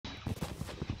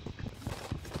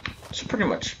So pretty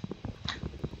much,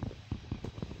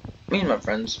 me and my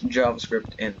friends,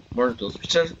 JavaScript and more tools,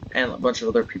 and a bunch of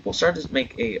other people started to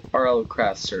make a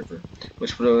Rlcraft server,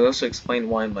 which would also explain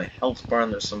why my health bar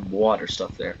and there's some water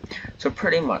stuff there. So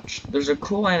pretty much, there's a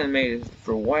cool animation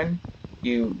for when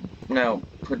you now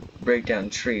break down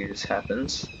trees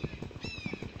happens,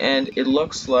 and it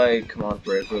looks like, come on,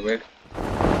 break real quick,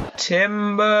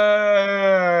 timber.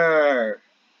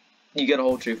 You get a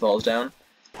whole tree falls down,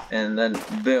 and then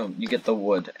boom, you get the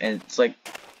wood, and it's like,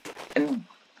 and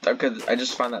okay, I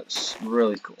just find that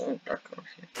really cool. Oh, dark color.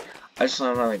 I just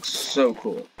find that like so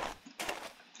cool,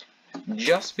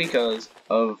 just because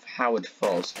of how it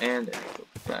falls. And I go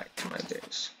back to my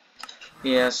base.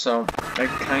 Yeah, so I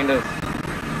kind of,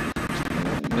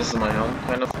 this is my home,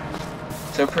 kind of.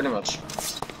 So pretty much,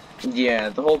 yeah,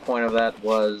 the whole point of that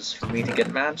was for me to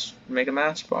get make a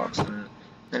matchbox, and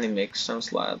then he makes some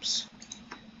slabs.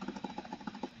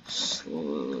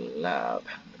 Slab,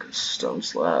 like a stone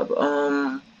slab.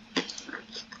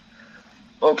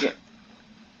 Okay.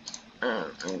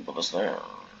 Put this there.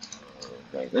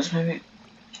 Like this, maybe.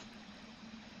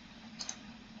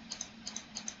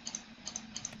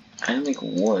 I didn't make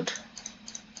wood.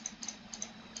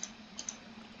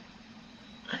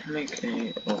 I didn't make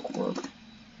any oak wood.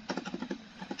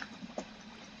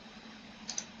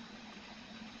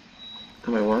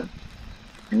 Wait, what?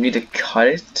 You need to cut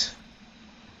it?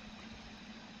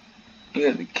 You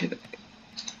gotta be kidding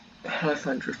me. How do I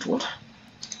find driftwood?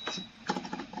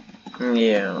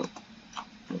 Yeah.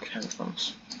 Okay,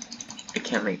 folks. I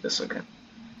can't make this, okay.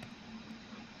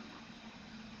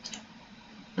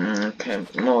 Okay,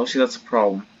 well, see, that's a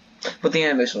problem. But the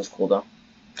animation was cool, though.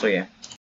 So, yeah.